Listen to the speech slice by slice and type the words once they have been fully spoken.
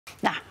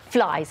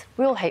Flies.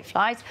 We all hate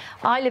flies.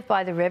 I live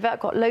by the river. I've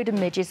got a load of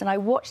midges, and I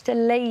watched a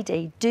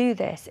lady do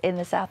this in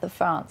the south of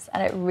France,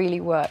 and it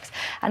really works.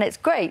 And it's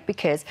great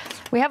because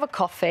we have a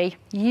coffee,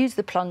 you use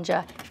the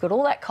plunger, you've got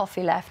all that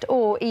coffee left,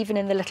 or even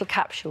in the little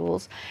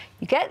capsules,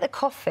 you get the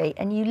coffee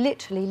and you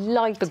literally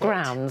light the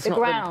grounds. The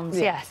grounds,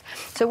 yes.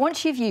 So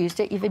once you've used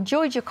it, you've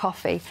enjoyed your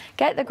coffee,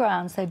 get the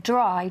grounds, they're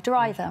dry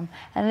them,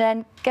 and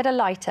then get a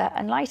lighter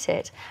and light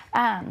it.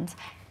 And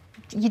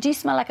you do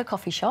smell like a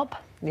coffee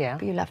shop. Yeah.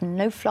 But you'll have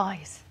no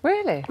flies.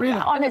 Really? Really?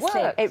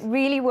 Honestly, it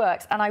really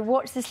works. And I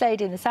watched this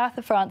lady in the south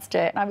of France do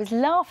it, and I was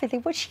laughing,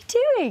 thinking, what's she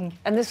doing?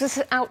 And this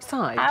was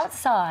outside?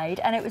 Outside,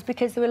 and it was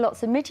because there were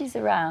lots of midges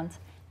around,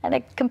 and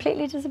it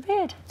completely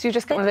disappeared. So you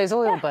just get one of those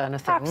oil burner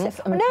things?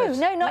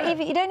 No, not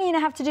even. You don't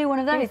even have to do one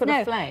of those. You've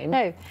got a flame?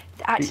 No,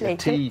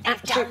 actually,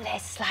 I've done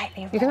this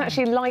slightly wrong. You can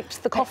actually light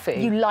the coffee?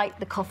 You light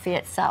the coffee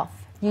itself.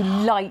 You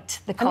light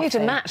the coffee. I need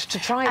a match to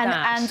try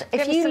that. And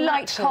if you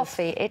light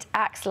coffee, it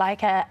acts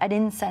like an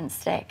incense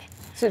stick.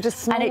 So it just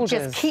smoulders? And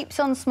it just keeps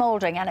on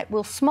smouldering, and it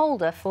will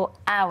smoulder for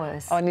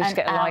hours. Oh, I need to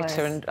get a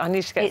lighter, and I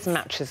need to get some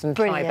matches and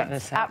try that in a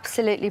sec.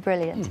 Absolutely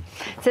brilliant.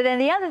 So then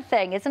the other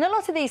thing is, and a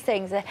lot of these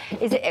things,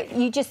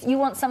 you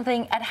want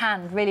something at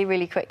hand really,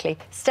 really quickly.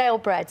 Stale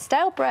bread.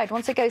 Stale bread,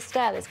 once it goes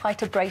stale, it's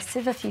quite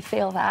abrasive if you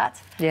feel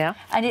that. Yeah.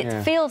 And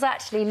it feels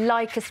actually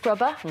like a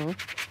scrubber.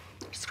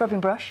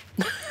 Scrubbing brush.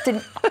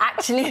 Didn't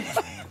actually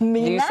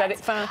mean that. You said it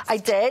first. I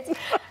did.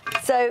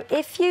 So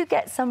if you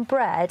get some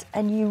bread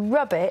and you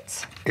rub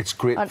it... It's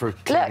great for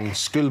cleaning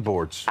school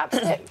boards.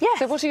 Absolutely, yes.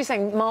 So what are you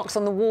saying, marks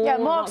on the wall? Yeah,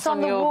 marks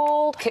on the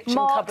wall, kitchen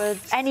marks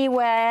cupboards?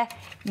 Anywhere.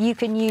 You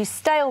can use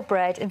stale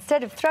bread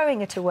instead of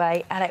throwing it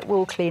away, and it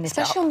will clean it up.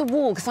 Especially on the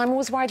wall, because I'm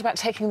always worried about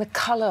taking the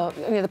colour,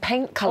 the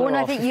paint colour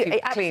off if you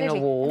clean a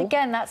wall. And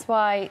again, that's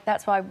why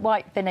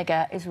white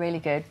vinegar is really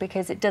good,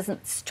 because it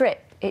doesn't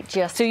strip. It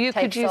just So you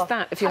could use off.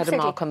 that if you had a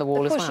mark on the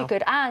wall as well? Of course you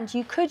could, and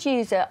you could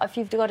use it if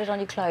you've got it on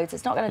your clothes.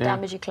 It's not going to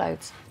damage your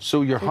clothes.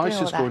 So your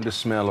house is going to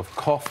smell of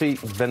coffee,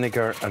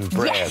 vinegar and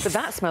bread. Yes. But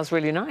that smells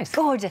really nice.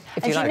 Gorgeous.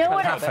 If and you like do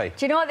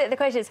you know what the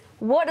question is?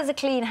 What does a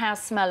clean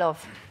house smell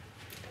of?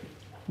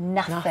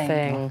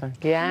 Nothing.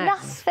 Yeah.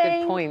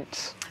 Nothing. Good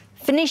point.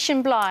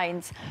 Venetian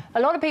blinds. A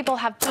lot of people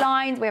have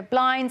blinds. We have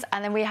blinds,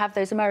 and then we have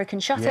those American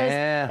shutters.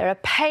 Yeah. They're a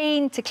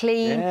pain to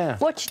clean. Yeah.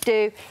 What you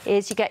do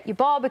is you get your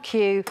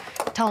barbecue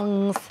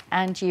tongs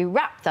and you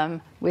wrap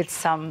them with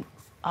some...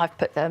 I've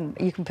put them...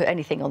 You can put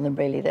anything on them,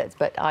 really,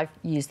 but I've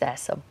used there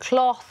some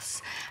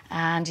cloths,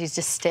 and you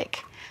just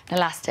stick an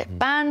elastic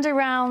band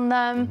around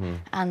them,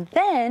 and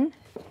then...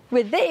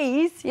 With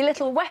these, your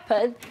little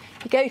weapon,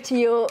 you go to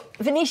your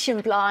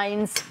Venetian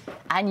blinds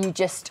and you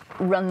just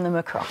run them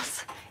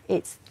across.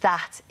 It's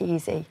that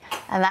easy,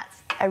 and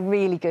that's a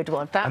really good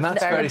one. And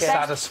that's very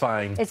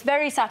satisfying. It's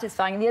very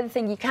satisfying. And the other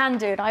thing you can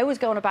do, and I always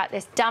go on about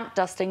this, damp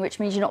dusting, which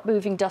means you're not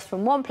moving dust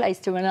from one place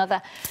to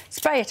another.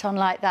 Spray it on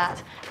like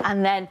that,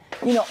 and then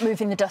you're not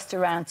moving the dust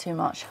around too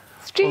much.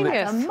 It's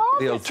genius.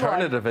 The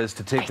alternative is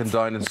to take them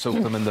down and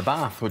soak them in the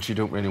bath, which you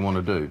don't really want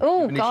to do.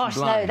 Oh, gosh,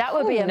 no, that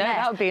would be a mess.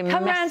 That would be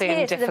Come round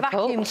here to the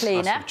vacuum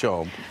cleaner. That's the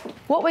job.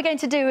 What we're going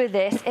to do with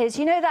this is,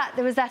 you know that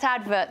there was that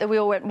advert that we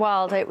all went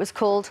wild. It was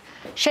called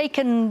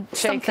Shaken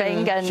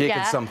Something.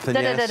 Shaken Something,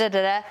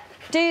 yes.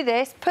 Do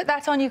this, put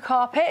that on your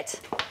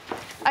carpet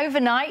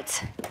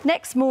overnight,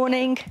 next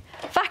morning,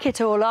 vac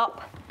it all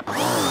up.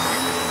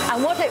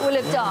 And what it will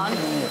have done,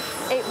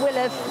 it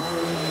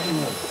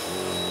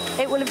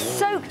will have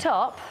soaked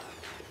up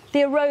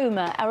the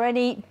aroma or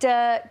any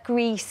dirt,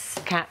 grease...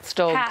 Cats,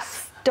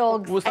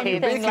 dogs, Was that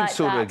anything baking like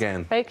soda that.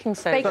 again? Baking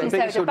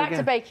soda. Back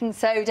to baking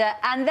soda.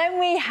 And then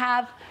we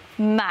have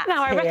Matt.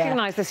 Now, I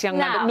recognise this young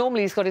man, but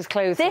normally he's got his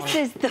clothes on. This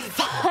is the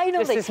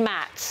final thing. This is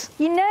Matt,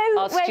 you know,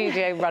 our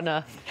studio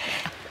runner.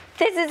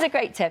 This is a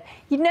great tip.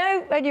 You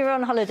know, when you're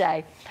on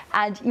holiday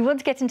and you want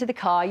to get into the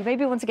car, you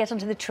maybe want to get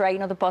onto the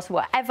train or the bus or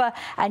whatever,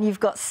 and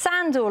you've got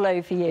sand all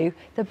over you,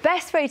 the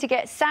best way to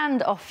get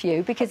sand off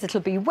you, because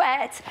it'll be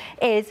wet,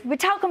 is with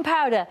talcum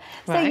powder.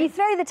 So you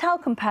throw the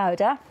talcum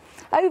powder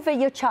over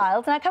your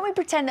child. Now, can we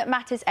pretend that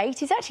Matt is 8?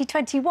 He's actually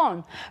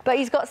 21, but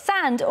he's got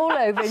sand all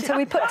over him, so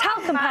we put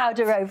talcum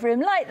powder over him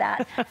like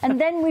that,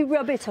 and then we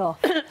rub it off.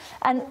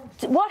 And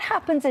what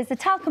happens is the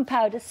talcum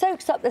powder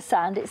soaks up the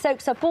sand, it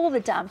soaks up all the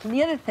damp, and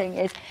the other thing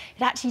is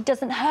it actually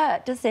doesn't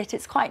hurt, does it?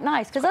 It's quite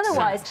nice, because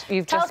otherwise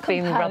you've just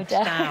been rubbed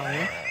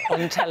down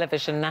on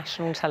television,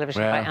 national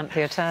television, by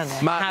Anthea Turner.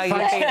 Matt, how are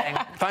you feeling?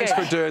 Thanks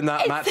for doing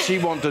that, Matt. She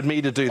wanted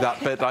me to do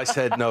that bit. I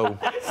said no.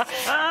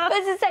 But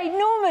as I say,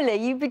 normally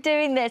you'd be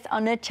doing this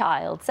on a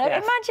child. So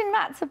imagine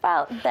Matt's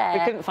about there.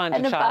 We couldn't find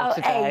a child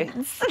today.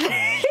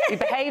 8. He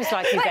behaves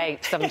like he's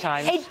 8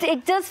 sometimes.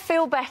 It does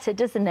feel better,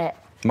 doesn't it?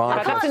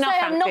 Marvellous. I can't say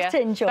I'm not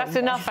enjoying That's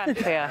enough,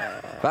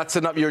 Anthea. That's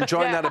enough. You're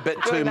enjoying that a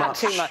bit too much.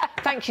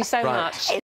 Thank you so much.